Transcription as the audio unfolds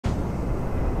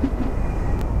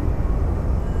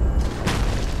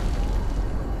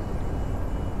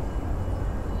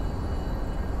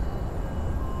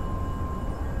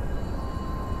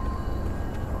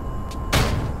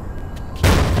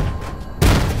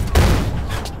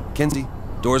Kenzie,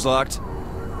 door's locked.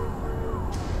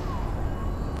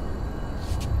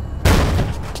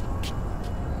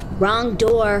 Wrong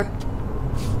door.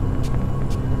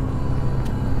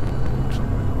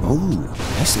 Oh,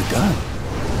 nicely done.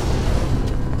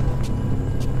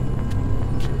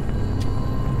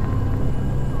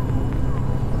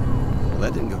 Well,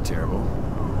 that didn't go terrible.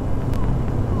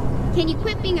 Can you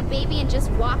quit being a baby and just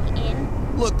walk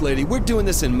in? Look, lady, we're doing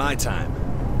this in my time.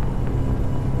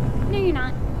 No, you're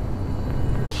not.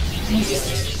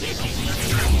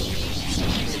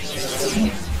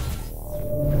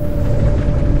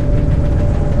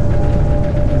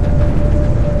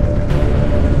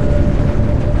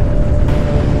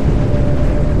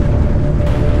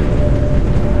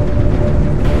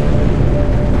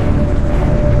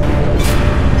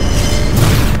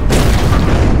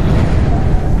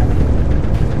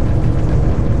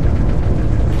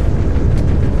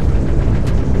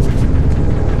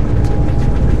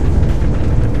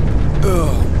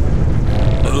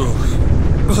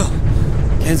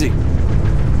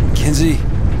 Kenzie.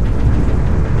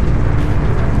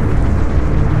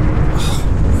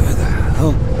 Where the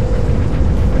hell?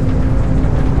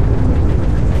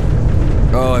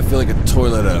 Oh, I feel like a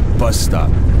toilet at a bus stop.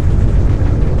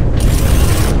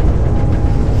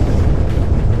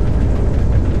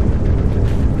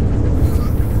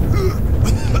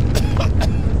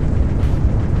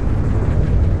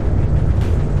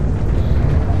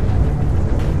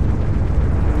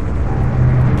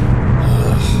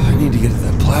 I need to get to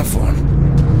that platform.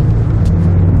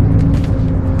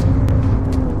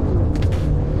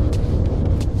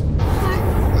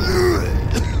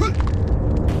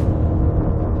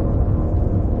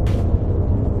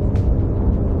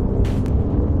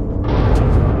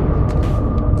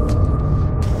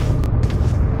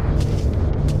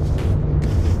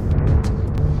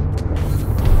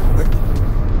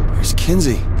 Where's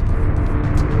Kenzie?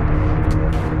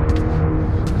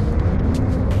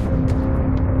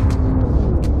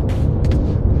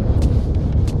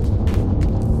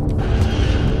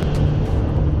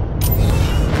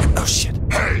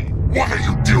 What are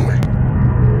you doing?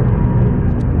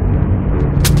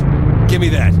 Give me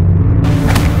that.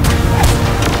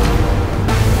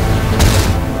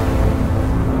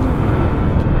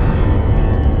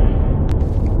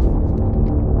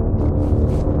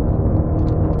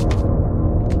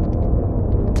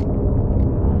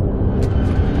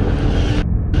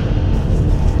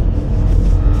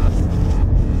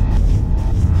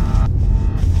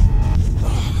 What the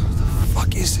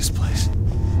fuck is this place?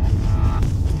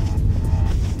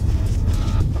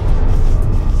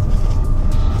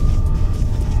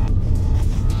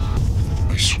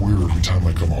 I swear every time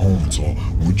I come home it's all,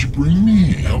 what'd you bring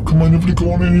me? How come I never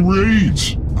go on any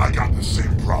raids? I got the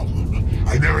same problem.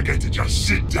 I never get to just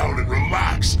sit down and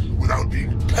relax without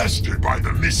being pestered by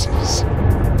the missus.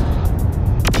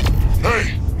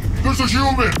 Hey, there's a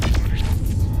human!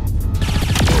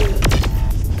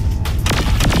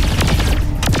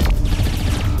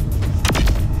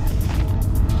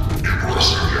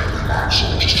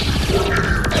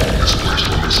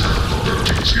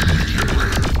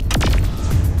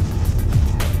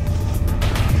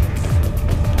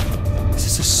 Is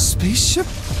this a spaceship?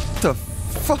 What the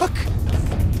fuck?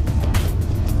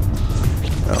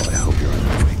 Oh, I hope you're on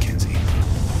your way, Kenzie.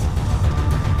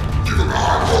 Given the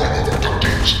high volume of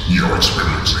abductees, you are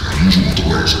experiencing unusual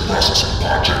delays in processing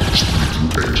pod chambers 3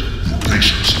 through 8. Your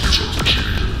patience is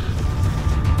appreciated.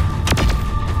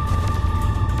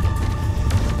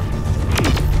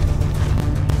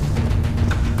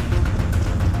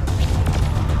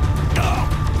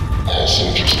 All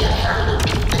soldiers are on high alert.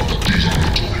 Abductees are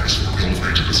notorious for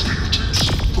ill-fated escape attempts.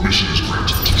 Permission is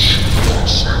granted to shoot on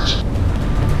sight.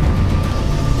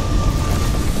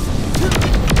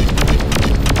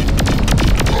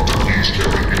 Abductees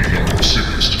carry any number of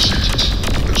serious diseases.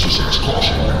 Exercise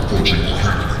caution when approaching or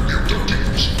handling the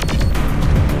abductees.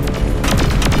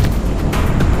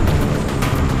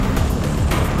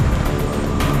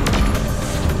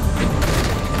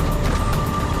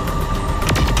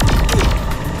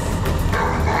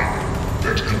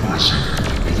 That Emperor Senior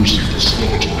will receive a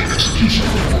celebratory execution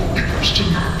of all leaders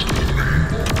tonight in the main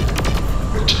hall.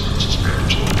 Attendance is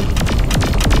mandatory.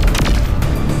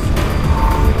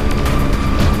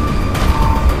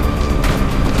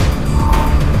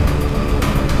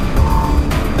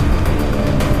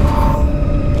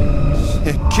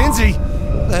 Kenzie!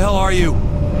 The hell are you?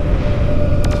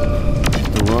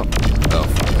 The wrong... Oh,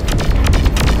 fuck.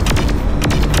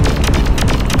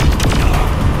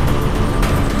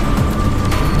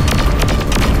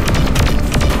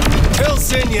 Tell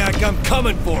Zinyak I'm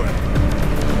coming for him!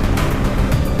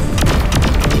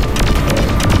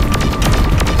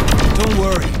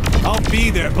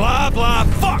 there, blah, blah,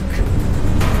 fuck!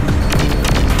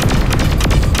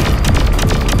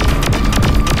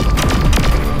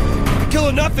 Kill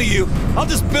enough of you, I'll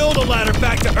just build a ladder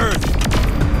back to Earth.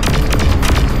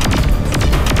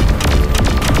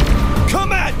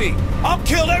 Come at me! I'll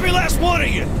kill every last one of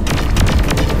you!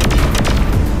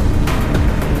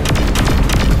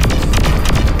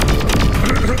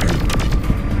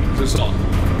 This on.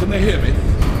 Can they hear me?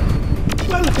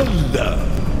 Well, hello.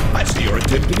 I see you're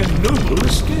attempting a noble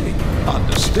escape.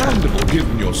 Understandable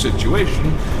given your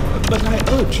situation, but I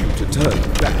urge you to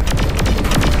turn back.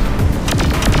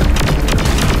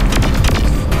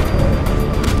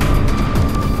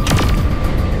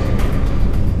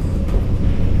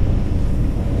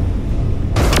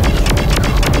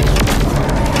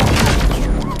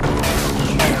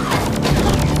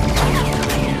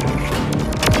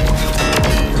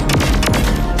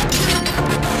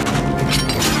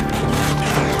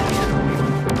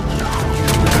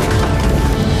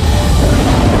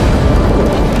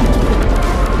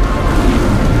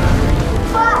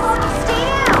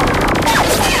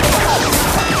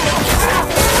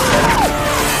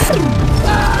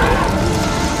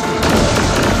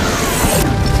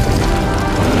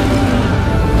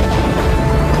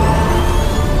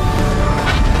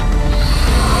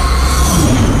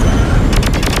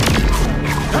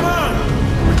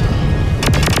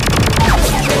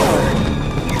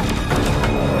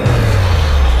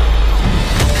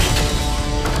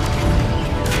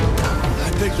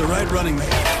 Running man.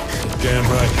 Damn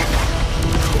right.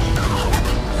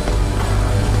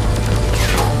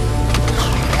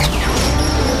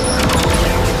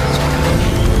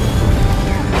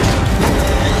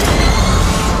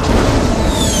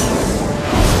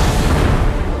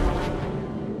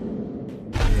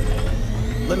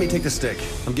 Let me take the stick.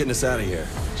 I'm getting us out of here.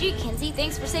 Gee, Kinzie,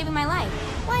 thanks for saving my life.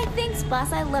 Why, thanks,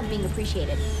 boss. I love being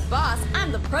appreciated. Boss,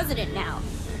 I'm the president now.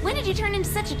 When did you turn into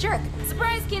such a jerk?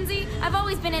 Surprise, Kinzie! I've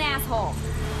always been an asshole.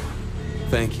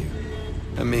 Thank you.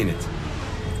 I mean it.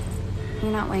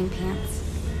 You're not wearing pants?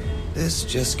 This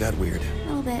just got weird. A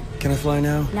little bit. Can I fly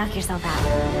now? Knock yourself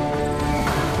out.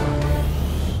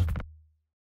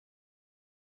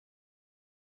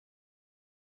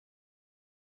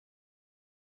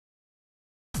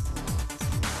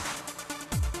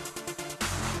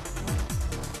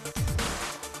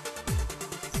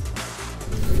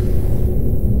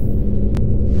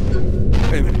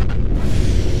 Wait a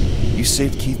minute. You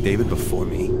saved Keith David before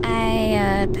me?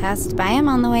 I, passed by him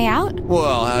on the way out.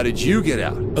 Well, how did you get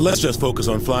out? Let's just focus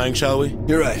on flying, shall we?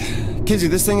 You're right. Kinsey,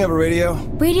 this thing have a radio?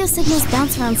 Radio signals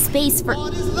bounce around space for...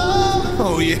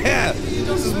 Oh, yeah!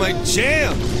 This is my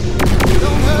jam!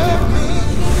 Don't hurt me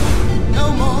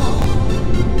no more.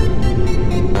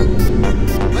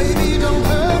 Baby, don't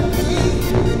hurt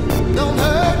me. Don't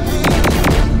hurt me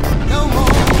no more.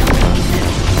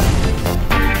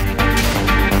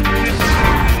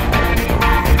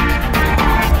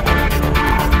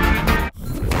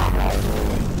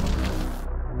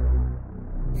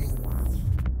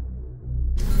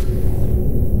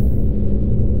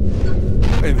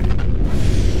 Wait a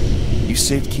minute. You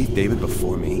saved Keith David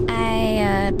before me?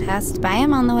 I, passed by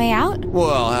him on the way out.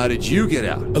 Well, how did you get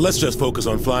out? Let's just focus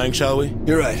on flying, shall we?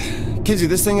 You're right. Kinsey,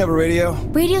 this thing have a radio?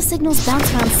 Radio signals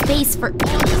bounce around space for...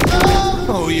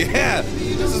 Oh, yeah!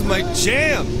 This is my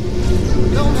jam!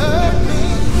 Don't hurt me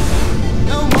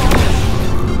no more.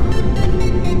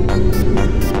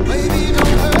 Baby,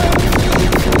 don't hurt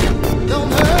me.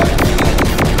 Don't hurt me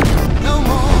no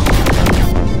more.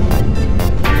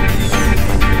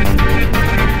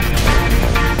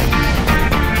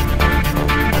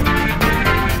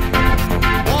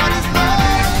 What is love?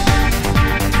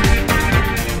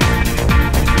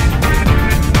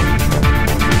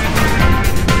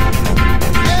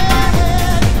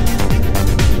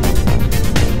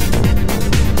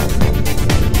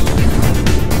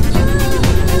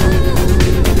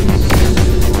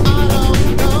 I don't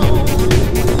know.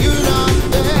 You're not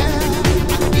there.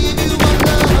 I give you my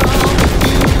love.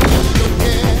 You don't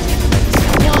care.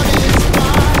 What is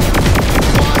right?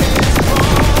 What is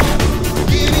wrong?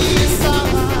 Give me a sign.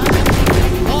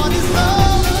 What is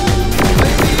love?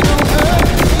 Baby, don't hurt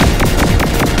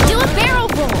Do a barrel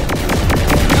roll!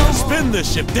 no more. Spin this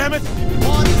ship, damn it!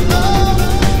 What is love?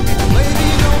 Baby,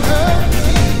 don't hurt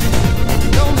me.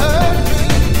 Don't hurt me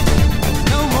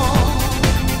no more.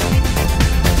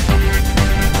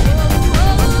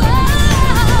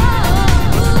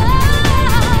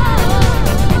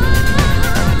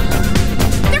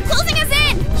 They're closing us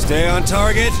in! Stay on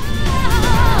target.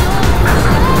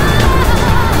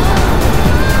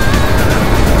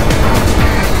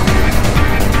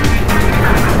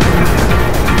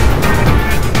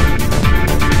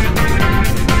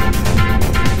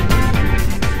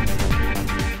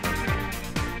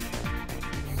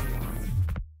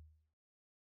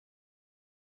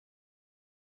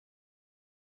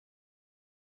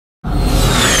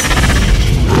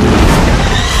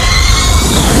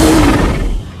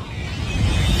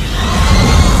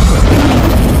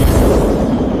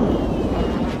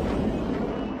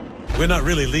 We're not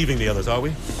really leaving the others, are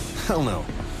we? Hell no.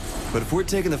 But if we're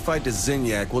taking the fight to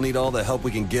Zinyak, we'll need all the help we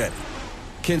can get.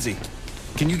 Kinsey,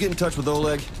 can you get in touch with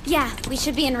Oleg? Yeah, we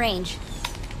should be in range.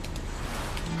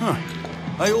 Huh.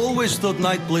 I always thought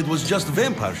Nightblade was just a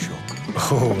vampire show.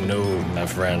 Oh no, my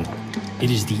friend. It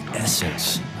is the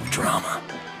essence of drama.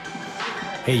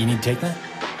 Hey, you need to take that?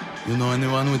 You know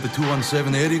anyone with the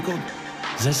 217 area code?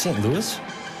 Is that St. Louis?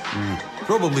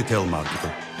 Probably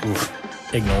telemarketer.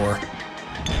 Oof. Ignore.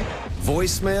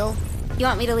 Voicemail? You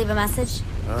want me to leave a message?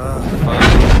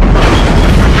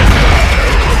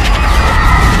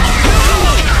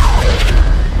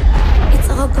 It's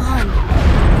all gone.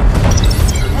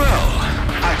 Well,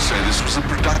 I'd say this was a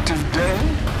productive day.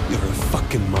 You're a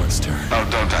fucking monster. Oh,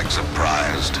 don't act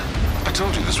surprised. I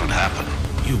told you this would happen.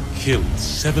 You killed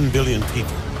 7 billion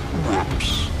people.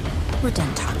 Whoops. We're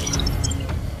done talking.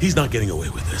 He's not getting away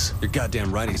with this. You're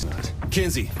goddamn right he's not.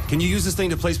 Kinsey, can you use this thing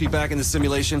to place me back in the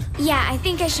simulation? Yeah, I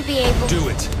think I should be able... Do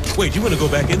it. Wait, you want to go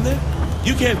back in there?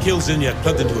 You can't kill Zinyak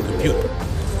plugged into a computer.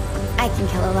 I can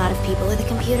kill a lot of people with a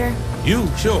computer. You?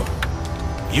 Sure.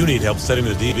 You need help setting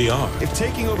the DVR. If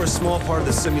taking over a small part of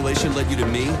the simulation led you to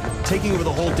me, taking over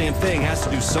the whole damn thing has to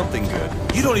do something good.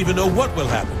 You don't even know what will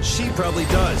happen. She probably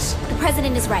does. The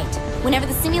President is right. Whenever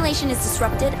the simulation is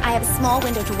disrupted, I have a small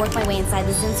window to work my way inside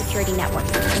the Zin security network.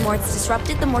 The more it's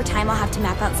disrupted, the more time I'll have to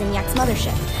map out Zinyak's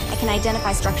mothership. I can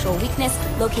identify structural weakness,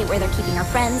 locate where they're keeping our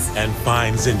friends. And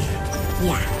find Zinyak.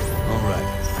 Yeah. All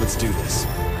right, let's do this.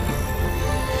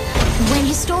 When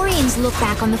historians look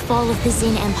back on the fall of the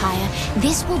Zin Empire,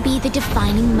 this will be the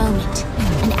defining moment.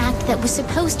 An act that was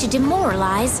supposed to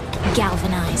demoralize,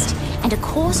 galvanized, and a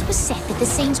course was set that the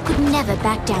Saints could never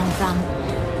back down from.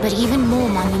 But even more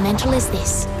monumental is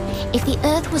this. If the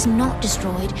Earth was not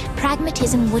destroyed,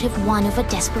 pragmatism would have won over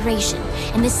desperation,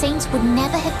 and the Saints would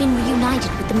never have been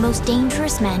reunited with the most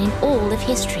dangerous man in all of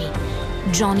history,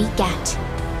 Johnny Gat.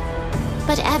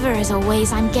 But ever as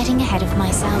always, I'm getting ahead of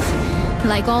myself.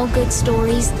 Like all good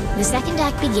stories, the second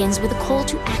act begins with a call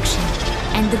to action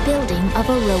and the building of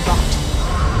a robot.